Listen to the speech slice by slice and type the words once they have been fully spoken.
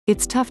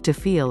It's tough to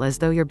feel as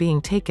though you're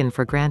being taken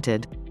for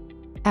granted.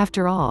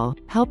 After all,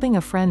 helping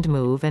a friend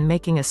move and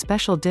making a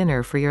special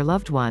dinner for your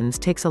loved ones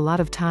takes a lot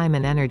of time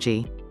and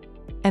energy.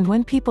 And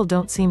when people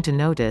don't seem to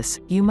notice,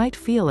 you might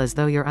feel as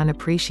though you're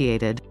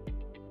unappreciated.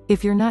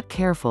 If you're not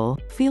careful,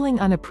 feeling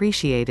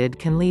unappreciated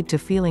can lead to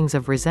feelings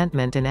of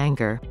resentment and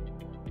anger.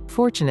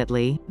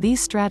 Fortunately,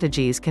 these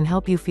strategies can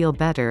help you feel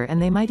better,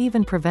 and they might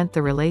even prevent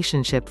the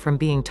relationship from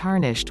being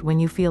tarnished when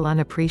you feel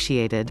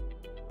unappreciated.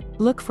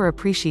 Look for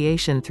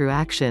appreciation through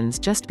actions.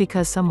 Just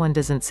because someone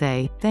doesn't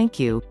say, "thank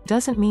you,"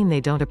 doesn't mean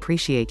they don't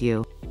appreciate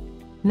you.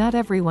 Not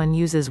everyone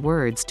uses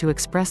words to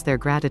express their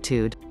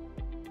gratitude.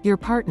 Your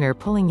partner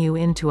pulling you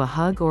into a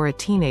hug or a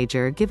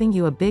teenager giving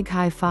you a big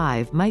high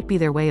five might be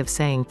their way of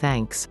saying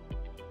thanks.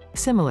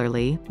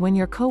 Similarly, when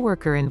your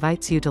coworker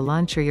invites you to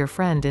lunch or your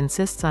friend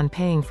insists on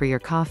paying for your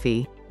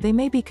coffee, they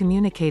may be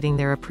communicating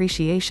their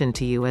appreciation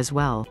to you as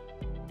well.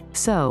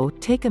 So,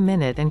 take a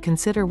minute and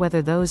consider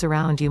whether those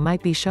around you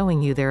might be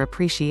showing you their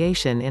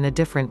appreciation in a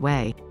different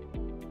way.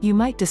 You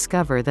might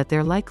discover that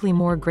they're likely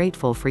more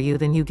grateful for you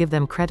than you give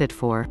them credit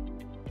for.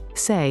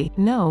 Say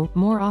no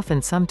more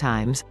often.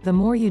 Sometimes, the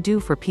more you do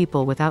for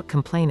people without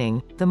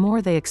complaining, the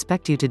more they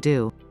expect you to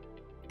do.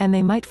 And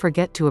they might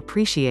forget to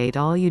appreciate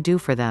all you do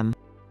for them.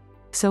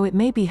 So it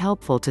may be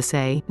helpful to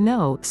say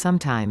no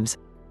sometimes.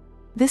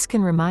 This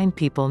can remind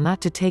people not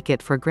to take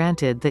it for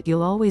granted that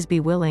you'll always be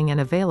willing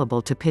and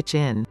available to pitch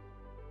in.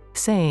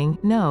 Saying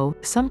no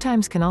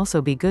sometimes can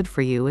also be good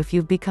for you if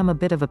you've become a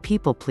bit of a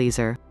people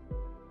pleaser.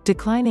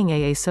 Declining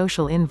a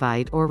social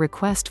invite or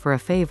request for a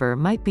favor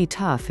might be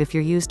tough if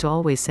you're used to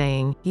always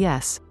saying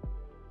yes.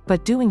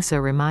 But doing so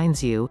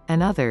reminds you,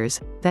 and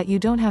others, that you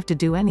don't have to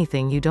do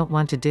anything you don't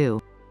want to do.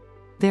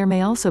 There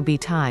may also be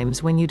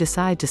times when you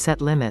decide to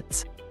set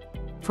limits.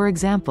 For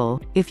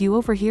example, if you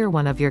overhear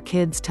one of your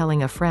kids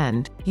telling a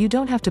friend, "You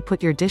don't have to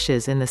put your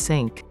dishes in the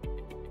sink.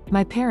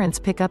 My parents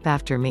pick up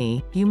after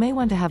me," you may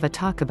want to have a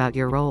talk about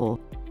your role.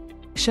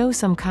 Show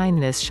some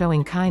kindness.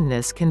 Showing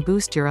kindness can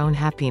boost your own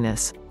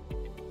happiness.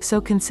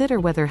 So consider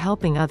whether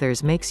helping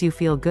others makes you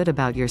feel good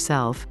about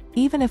yourself,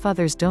 even if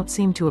others don't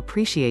seem to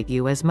appreciate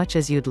you as much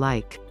as you'd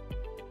like.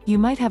 You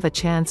might have a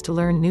chance to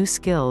learn new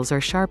skills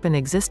or sharpen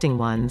existing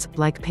ones,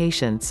 like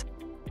patience.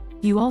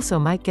 You also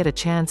might get a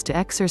chance to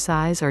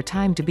exercise or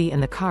time to be in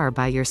the car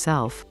by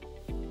yourself.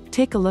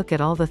 Take a look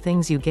at all the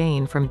things you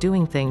gain from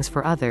doing things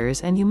for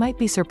others, and you might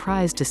be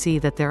surprised to see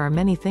that there are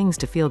many things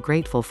to feel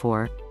grateful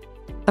for.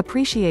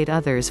 Appreciate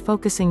others.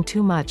 Focusing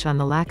too much on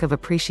the lack of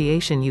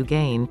appreciation you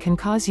gain can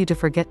cause you to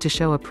forget to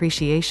show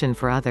appreciation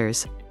for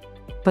others.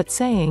 But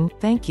saying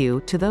thank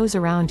you to those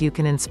around you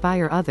can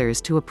inspire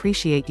others to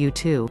appreciate you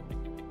too.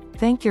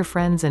 Thank your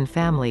friends and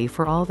family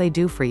for all they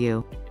do for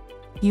you.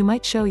 You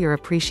might show your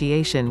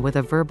appreciation with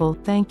a verbal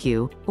thank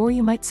you, or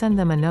you might send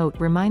them a note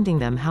reminding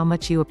them how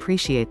much you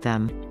appreciate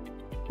them.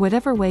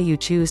 Whatever way you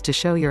choose to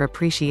show your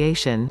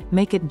appreciation,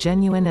 make it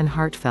genuine and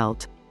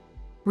heartfelt.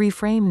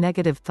 Reframe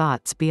negative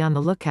thoughts. Be on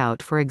the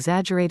lookout for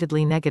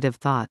exaggeratedly negative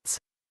thoughts.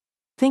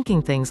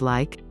 Thinking things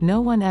like,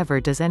 "No one ever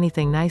does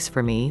anything nice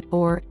for me,"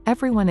 or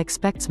 "Everyone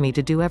expects me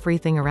to do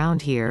everything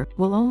around here,"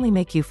 will only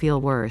make you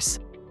feel worse.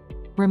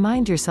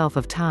 Remind yourself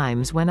of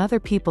times when other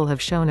people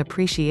have shown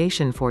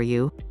appreciation for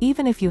you,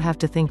 even if you have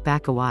to think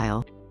back a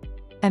while.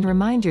 And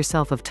remind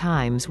yourself of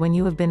times when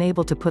you have been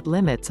able to put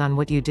limits on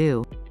what you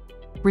do.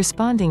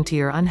 Responding to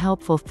your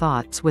unhelpful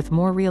thoughts with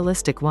more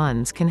realistic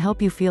ones can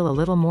help you feel a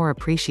little more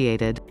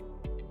appreciated.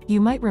 You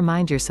might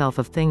remind yourself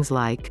of things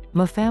like,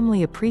 "My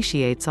family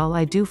appreciates all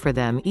I do for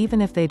them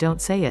even if they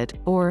don't say it,"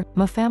 or,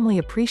 "My family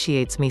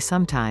appreciates me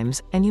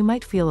sometimes," and you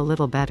might feel a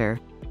little better.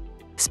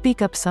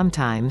 Speak up.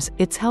 Sometimes,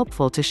 it's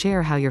helpful to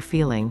share how you're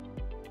feeling.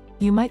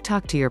 You might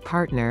talk to your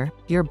partner,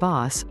 your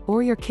boss,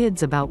 or your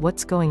kids about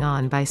what's going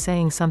on by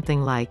saying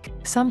something like,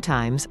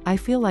 "Sometimes, I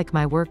feel like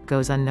my work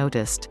goes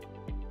unnoticed.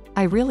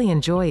 I really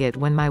enjoy it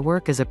when my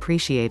work is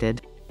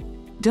appreciated."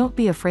 Don't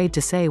be afraid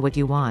to say what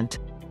you want.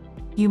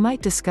 You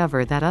might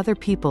discover that other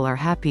people are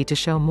happy to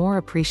show more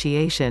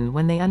appreciation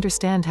when they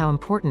understand how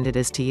important it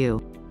is to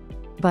you.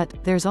 But,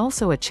 there's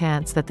also a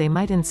chance that they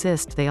might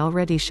insist they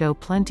already show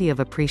plenty of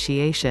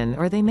appreciation,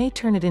 or they may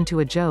turn it into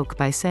a joke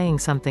by saying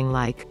something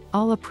like,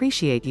 "I'll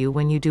appreciate you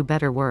when you do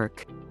better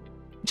work."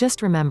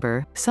 Just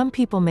remember, some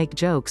people make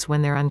jokes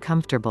when they're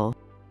uncomfortable.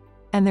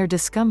 And their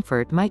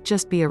discomfort might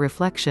just be a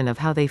reflection of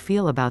how they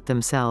feel about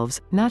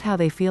themselves, not how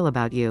they feel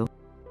about you.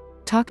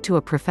 Talk to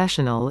a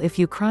professional if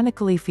you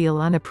chronically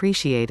feel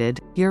unappreciated.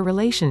 Your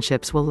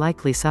relationships will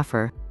likely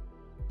suffer.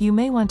 You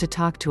may want to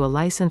talk to a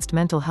licensed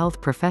mental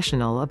health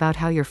professional about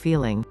how you're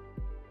feeling.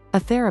 A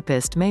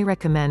therapist may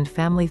recommend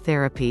family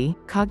therapy,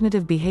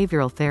 cognitive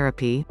behavioral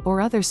therapy,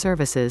 or other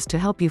services to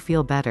help you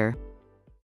feel better.